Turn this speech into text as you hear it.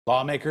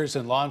Lawmakers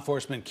and law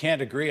enforcement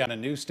can't agree on a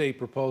new state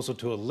proposal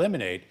to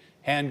eliminate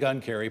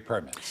handgun carry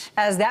permits.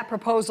 As that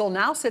proposal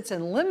now sits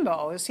in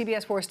limbo,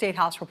 CBS 4 State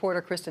House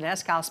reporter Kristen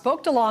Eskow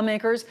spoke to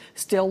lawmakers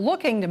still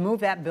looking to move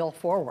that bill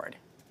forward.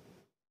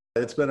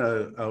 It's been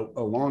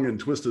a long and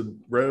twisted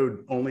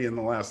road only in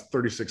the last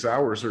 36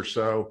 hours or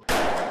so.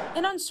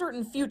 An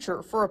uncertain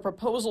future for a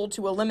proposal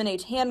to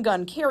eliminate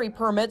handgun carry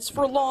permits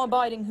for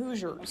law-abiding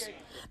Hoosiers.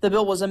 The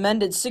bill was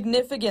amended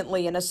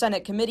significantly in a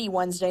Senate committee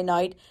Wednesday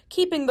night,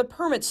 keeping the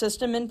permit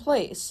system in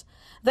place.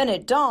 Then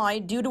it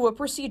died due to a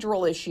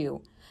procedural issue.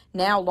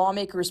 Now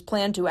lawmakers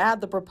plan to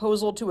add the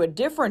proposal to a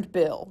different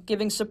bill,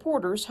 giving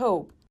supporters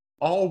hope.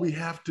 All we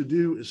have to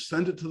do is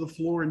send it to the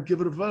floor and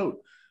give it a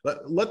vote.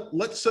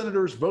 Let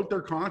senators vote their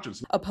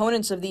conscience.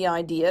 Opponents of the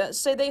idea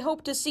say they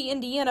hope to see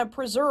Indiana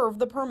preserve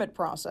the permit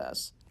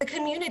process. The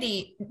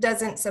community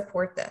doesn't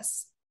support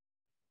this.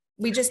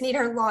 We just need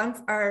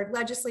our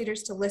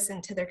legislators to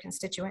listen to their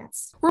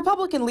constituents.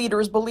 Republican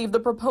leaders believe the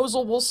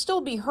proposal will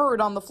still be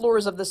heard on the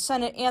floors of the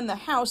Senate and the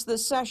House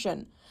this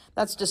session.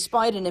 That's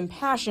despite an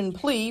impassioned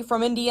plea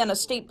from Indiana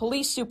State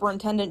Police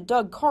Superintendent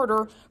Doug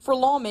Carter for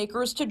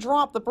lawmakers to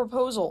drop the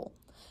proposal.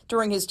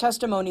 During his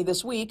testimony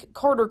this week,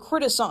 Carter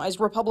criticized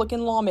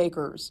Republican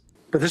lawmakers.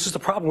 But this is the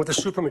problem with the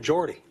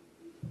supermajority.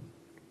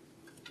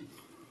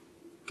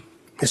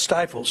 It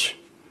stifles,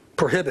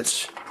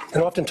 prohibits,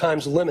 and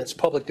oftentimes limits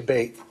public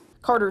debate.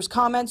 Carter's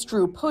comments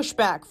drew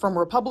pushback from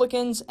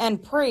Republicans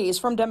and praise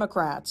from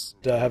Democrats.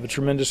 I have a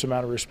tremendous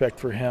amount of respect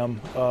for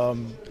him.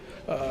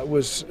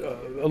 Was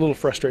a little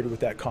frustrated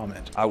with that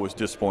comment. I was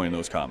disappointed in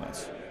those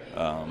comments.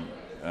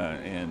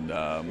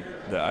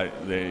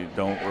 They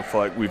don't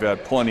reflect. We've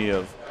had plenty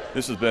of,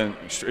 this has been,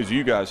 as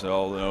you guys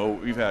all know,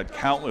 we've had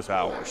countless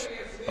hours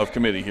of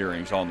committee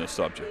hearings on this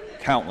subject,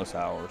 countless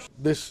hours.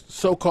 This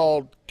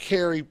so-called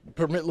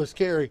permitless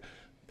carry,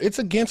 it's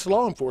against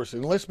law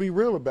enforcement. Let's be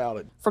real about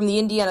it. From the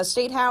Indiana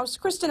State House,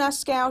 Kristen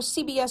Eskow,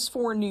 CBS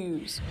 4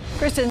 News.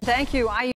 Kristen, thank you.